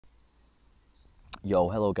Yo,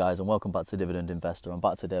 hello guys, and welcome back to Dividend Investor. I'm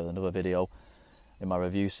back today with another video in my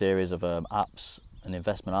review series of apps and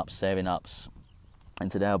investment apps, saving apps.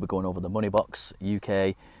 And today I'll be going over the MoneyBox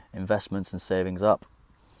UK investments and savings app.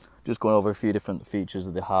 Just going over a few different features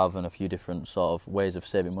that they have and a few different sort of ways of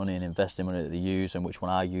saving money and investing money that they use and which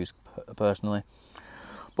one I use personally.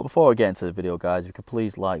 But before I get into the video, guys, if you could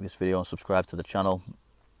please like this video and subscribe to the channel,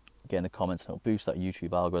 get in the comments, and it'll boost that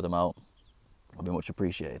YouTube algorithm out. It'll be much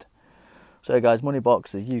appreciated. So guys,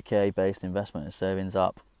 MoneyBox is a UK-based investment and savings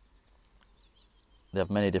app. They have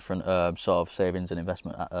many different sort of savings and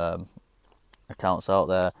investment accounts out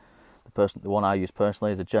there. The one I use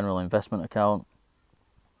personally is a general investment account,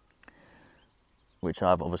 which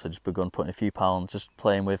I've obviously just begun putting a few pounds, just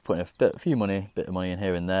playing with, putting a few bit of money in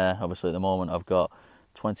here and there. Obviously at the moment I've got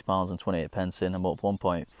 £20 and 28 pence in. I'm up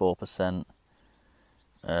 1.4%.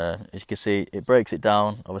 As you can see, it breaks it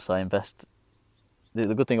down. Obviously I invest.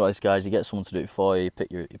 The good thing about this, guys, you get someone to do it for you. You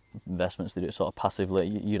pick your investments, they do it sort of passively.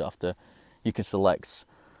 You don't have to. You can select.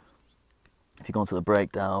 If you go into the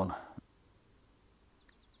breakdown,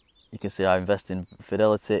 you can see I invest in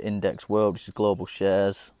Fidelity, Index World, which is global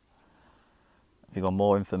shares. If you got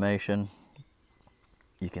more information,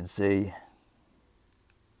 you can see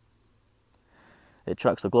it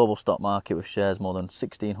tracks the global stock market with shares more than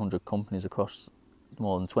 1,600 companies across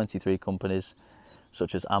more than 23 companies,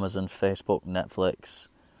 such as Amazon, Facebook, Netflix.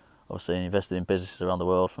 Obviously invested in businesses around the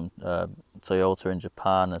world, from Toyota in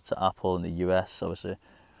Japan to Apple in the US. Obviously,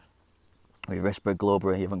 with your risk spread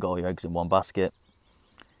globally, you haven't got all your eggs in one basket.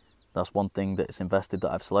 That's one thing that's invested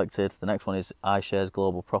that I've selected. The next one is iShares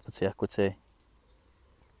Global Property Equity.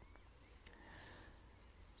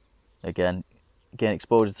 Again, gain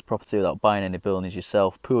exposure to property without buying any buildings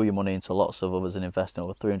yourself. Pool your money into lots of others and invest in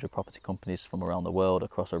over 300 property companies from around the world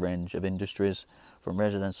across a range of industries, from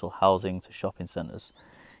residential housing to shopping centres.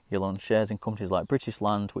 You'll own shares in companies like British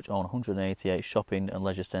Land, which own 188 shopping and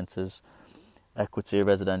leisure centres, Equity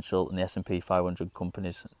Residential, and the S&P 500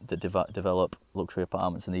 companies that develop luxury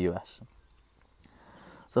apartments in the US.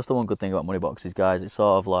 So that's the one good thing about MoneyBox is, guys, it's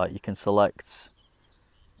sort of like you can select.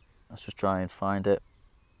 Let's just try and find it.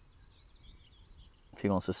 If you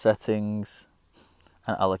go into settings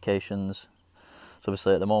and allocations, so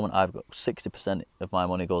obviously at the moment I've got 60% of my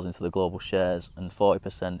money goes into the global shares and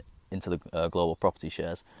 40% into the global property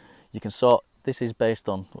shares. You can sort, this is based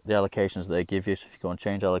on the allocations that they give you. So if you go and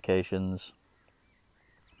change allocations,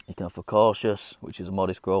 you can offer cautious, which is a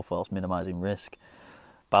modest growth whilst minimising risk,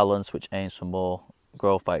 balance, which aims for more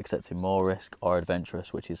growth by accepting more risk, or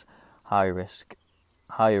adventurous, which is higher risk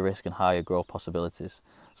and higher growth possibilities.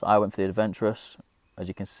 So I went for the adventurous. As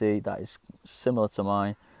you can see, that is similar to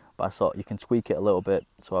mine, but I thought you can tweak it a little bit.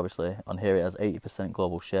 So obviously on here it has 80%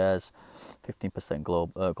 global shares, 15%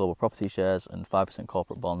 global property shares, and 5%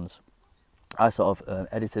 corporate bonds. I sort of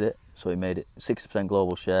edited it, so it made it 60%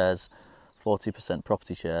 global shares, 40%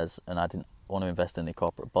 property shares, and I didn't want to invest in any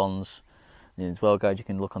corporate bonds. And as well, guys, you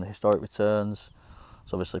can look on the historic returns.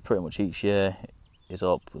 So obviously pretty much each year is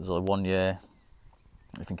up. There's only 1 year,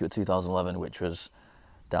 I think it was 2011, which was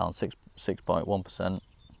down 6.1%.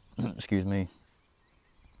 Excuse me.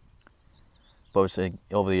 But obviously,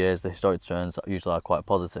 over the years, the historic returns usually are quite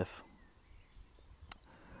positive.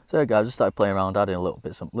 So yeah, guys, I just started playing around, adding little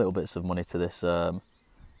bits of money to this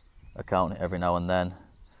account every now and then.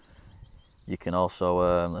 You can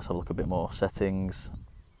also let's have a look a bit more settings.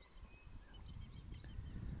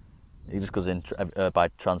 It just goes in by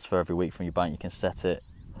transfer every week from your bank. You can set it.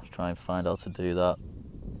 Let's try and find out how to do that.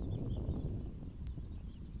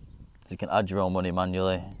 You can add your own money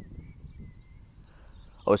manually.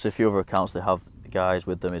 Obviously, a few other accounts they have, guys,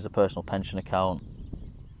 with them is a personal pension account.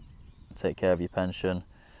 Take care of your pension.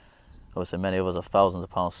 Obviously, many others have thousands of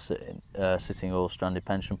pounds sitting or stranded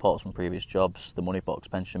pension pots from previous jobs. The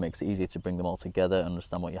MoneyBox pension makes it easier to bring them all together and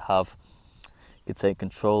understand what you have. You can take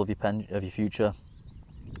control of your future.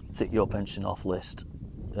 Tick your pension off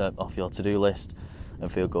your to-do list,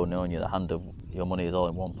 and feel good knowing the hand of your money is all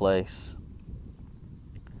in one place.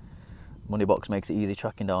 MoneyBox makes it easy.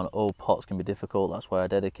 Tracking down old pots can be difficult. That's why a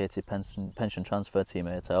dedicated pension transfer team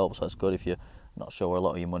here to help. So it's good if you're not sure where a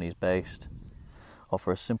lot of your money is based.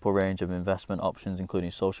 Offer a simple range of investment options,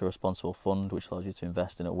 including social responsible fund, which allows you to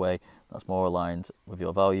invest in a way that's more aligned with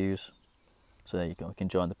your values. So there you go. You can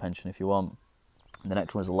join the pension if you want. And the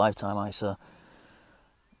next one is a lifetime ISA.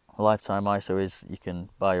 A lifetime ISA is you can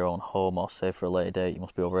buy your own home or save for a later date. You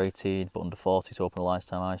must be over 18 but under 40 to open a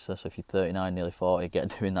lifetime ISA. So if you're 39, nearly 40,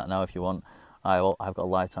 get doing that now if you want. I've got a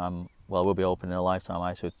lifetime. Well, we'll be opening a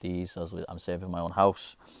lifetime ISA with these as I'm saving my own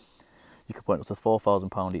house. You can put up to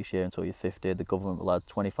 £4,000 each year until you're 50. The government will add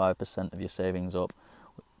 25% of your savings up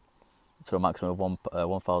to a maximum of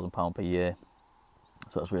 £1,000 per year.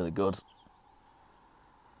 So that's really good.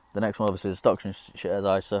 The next one obviously is stocks and shares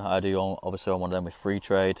ISA. I do obviously own one of them with free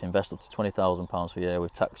trade. Invest up to £20,000 per year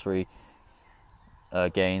with tax-free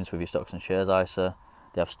gains with your stocks and shares ISA.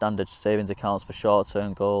 They have standard savings accounts for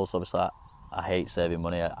short-term goals. Obviously, I hate saving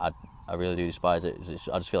money. I really do despise it.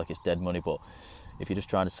 I just feel like it's dead money. But if you're just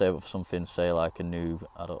trying to save up for something, say like a new,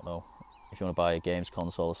 I don't know, if you want to buy a games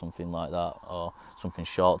console or something like that, or something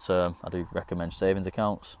short-term, I do recommend savings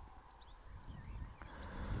accounts.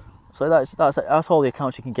 So that's all the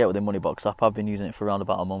accounts you can get with the MoneyBox app. I've been using it for around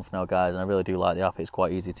about a month now, guys, and I really do like the app. It's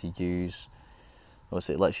quite easy to use.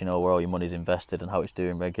 Obviously, it lets you know where all your money's invested and how it's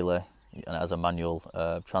doing regularly, and it has a manual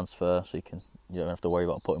transfer, so you don't have to worry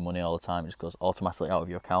about putting money all the time. It just goes automatically out of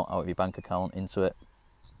your account, out of your bank account, into it.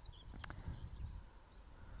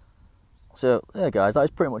 So yeah, guys, that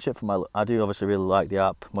is pretty much it for I do obviously really like the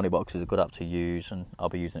app. MoneyBox is a good app to use, and I'll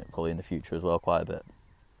be using it probably in the future as well, quite a bit.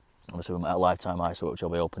 Obviously with my lifetime ISA, which I'll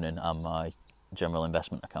be opening, and my general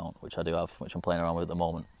investment account, which I do have, which I'm playing around with at the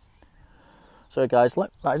moment. So guys,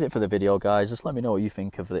 that is it for the video, guys. Just let me know what you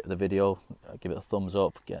think of the video. Give it a thumbs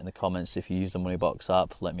up, get in the comments if you use the MoneyBox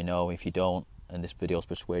app. Let me know if you don't, and this video's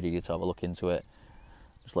persuaded you to have a look into it.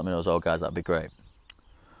 Just let me know as well, guys, that'd be great.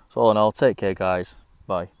 So all in all, take care, guys.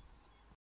 Bye.